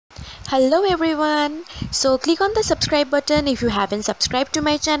Hello everyone. So click on the subscribe button if you haven't subscribed to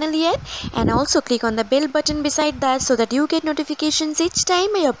my channel yet, and also click on the bell button beside that so that you get notifications each time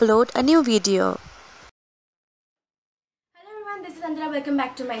I upload a new video. Hello everyone, this is Antara. Welcome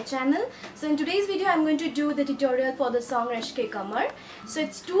back to my channel. So in today's video I'm going to do the tutorial for the song Rashke Qamar. So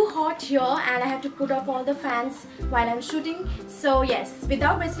it's too hot here and I have to put off all the fans while I'm shooting. So yes,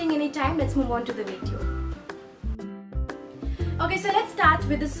 without wasting any time, let's move on to the video. Okay, so let's start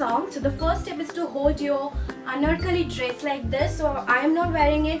with the song. So the first step is to hold your anarkali dress like this. So I am not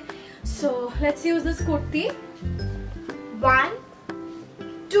wearing it. So let's use this kurti. 1,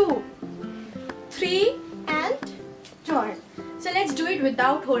 2, 3 and turn. So let's do it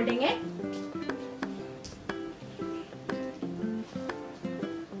without holding it.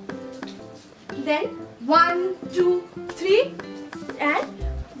 Then 1, 2, 3 and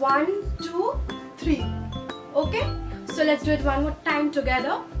 1, 2, 3. Okay? So let's do it one more time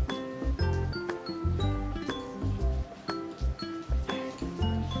together.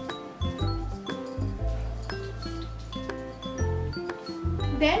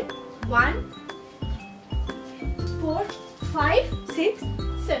 Then 1, 4, 5, 6,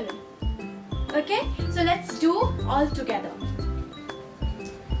 7. Okay, so let's do all together.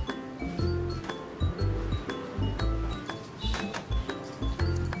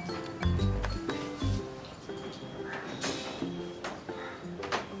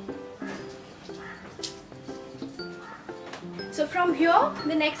 So from here,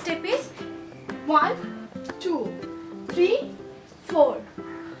 the next step is 1, 2, 3, 4.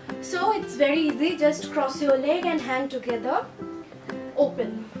 So it's very easy. Just cross your leg and hand together.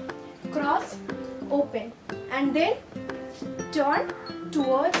 Open, cross, open, and then turn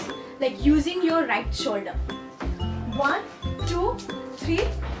towards, like using your right shoulder. 1, 2, 3,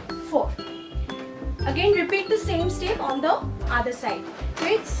 4. Again repeat the same step on the other side. So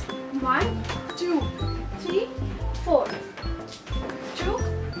it's 1, 2, 3, 4. 2,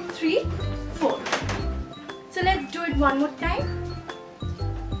 3, 4. So let's do it one more time.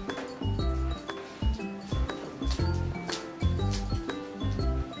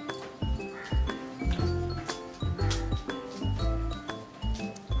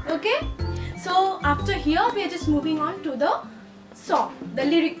 Okay, so after here we are just moving on to the song, the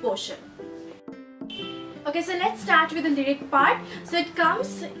lyric portion. Okay, so let's start with the lyric part. So it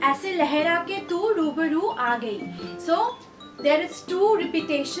comes ऐसे लहरा के तू रूबरू आ गई. So there is 2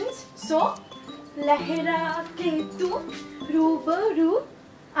 repetitions. So लहरा के तू रूबरू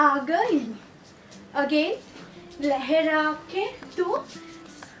आ गई. Again लहरा के तू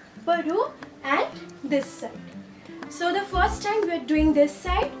रूबरू and this side. So the first time we are doing this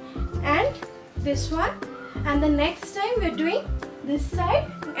side and this one, and the next time we are doing this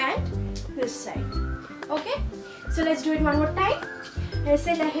side and this side. Okay, so let's do it one more time.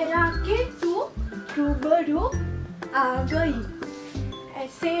 ऐसे लहरा के तू रूबरू आ गई.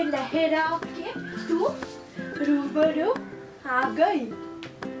 ऐसे लहरा के तू रूबरू आ गई.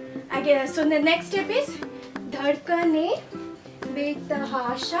 Again, so the next step is धड़कने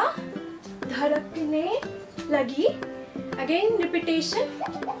बेतहाशा धड़कने लगी. Again repetition.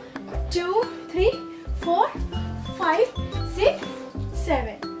 2, 3, 4, 5, 6,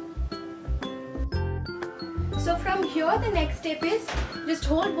 7. So from here the next step is just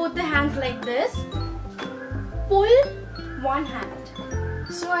hold both the hands like this. Pull one hand.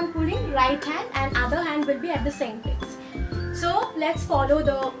 So I'm pulling right hand and other hand will be at the same place. So let's follow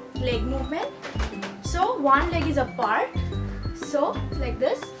the leg movement. So one leg is apart. So like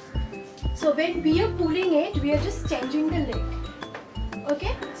this. So when we are pulling it, we are just changing the leg.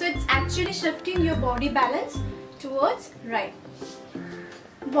 Okay, so it's actually shifting your body balance towards right.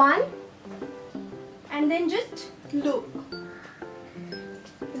 1 and then just look.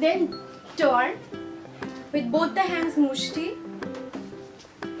 Then turn with both the hands mushti.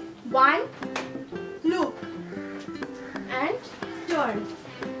 1, look and turn.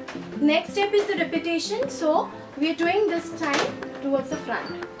 Next step is the repetition. So we are doing this time towards the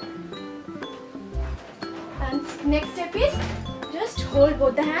front. And next step is just hold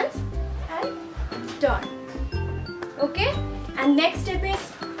both the hands and turn. Okay, and next step is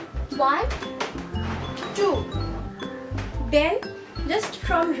 1, 2. Then just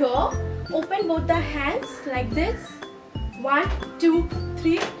from here open both the hands like this. 1, 2,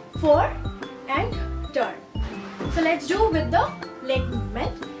 3, 4 and turn. So let's do with the leg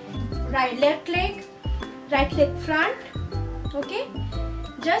movement. Left leg, right leg front. Okay,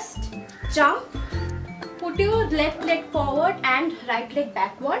 just jump. Put your left leg forward and right leg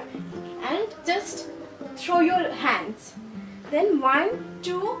backward and just throw your hands. Then 1,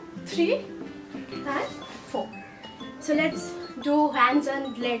 2, 3 and 4. So let's do hands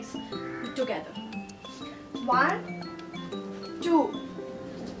and legs together. 1, 2,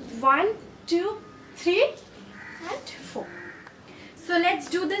 1, 2, 3 and 4. So let's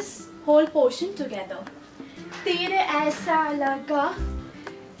do this whole portion together. तेरे ऐसा लगा,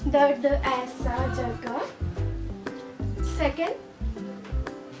 दर्द ऐसा जगा. Second.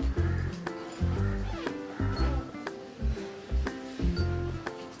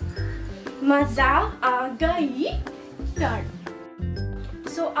 मजा आ गई. Third.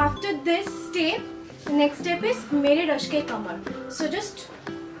 So after this step, the next step is मेरे रश्के कमर. So just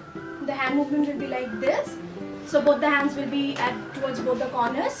the hand movement will be like this. So both the hands will be towards both the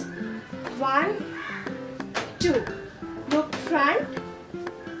corners. 1, 2. Look front,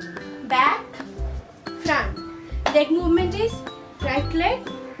 back, front. Leg movement is right leg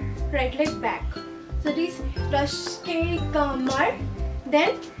back. So it is Rashke Qamar.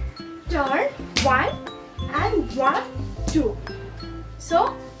 Then turn 1 and 1, 2.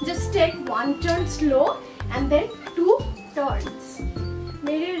 So just take one turn slow and then 2 turns.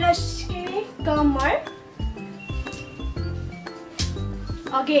 मेरे रश्के कमर.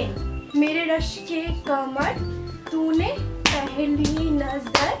 Again. मेरे रश्के कमर. तूने पहली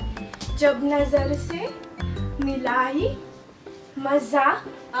नजर जब नजर से मिलाई, मजा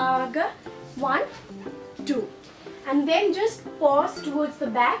आ गया. 1, 2. And then just pause towards the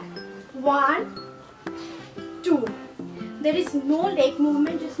back. 1, 2. There is no leg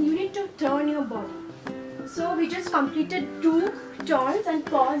movement, just you need to turn your body. So we just completed 2 turns and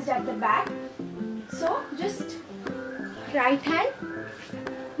paused at the back. So just right hand,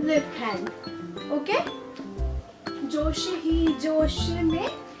 left hand. Okay? जोश ही जोश में.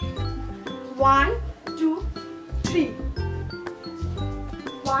 1, 2, 3.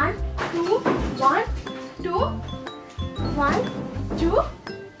 1, 2, 1, 2, 1, 2,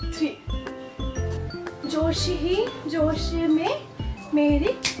 3. जोश ही जोश में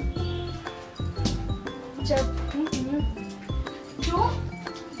मेरी जब to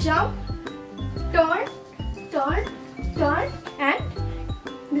jump, turn, turn, turn, and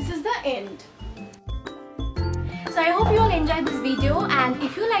this is the end. So I hope you all enjoyed this video, and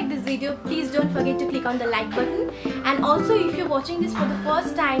if you like this video, please don't forget to click on the like button. And also, if you're watching this for the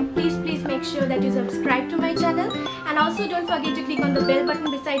first time, please make sure that you subscribe to my channel, and also don't forget to click on the bell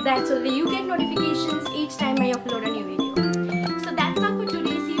button beside that so that you get notifications each time I upload a new video. So that's all for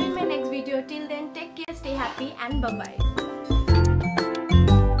today. See you in my next video. Till then, take care, stay happy, and bye bye.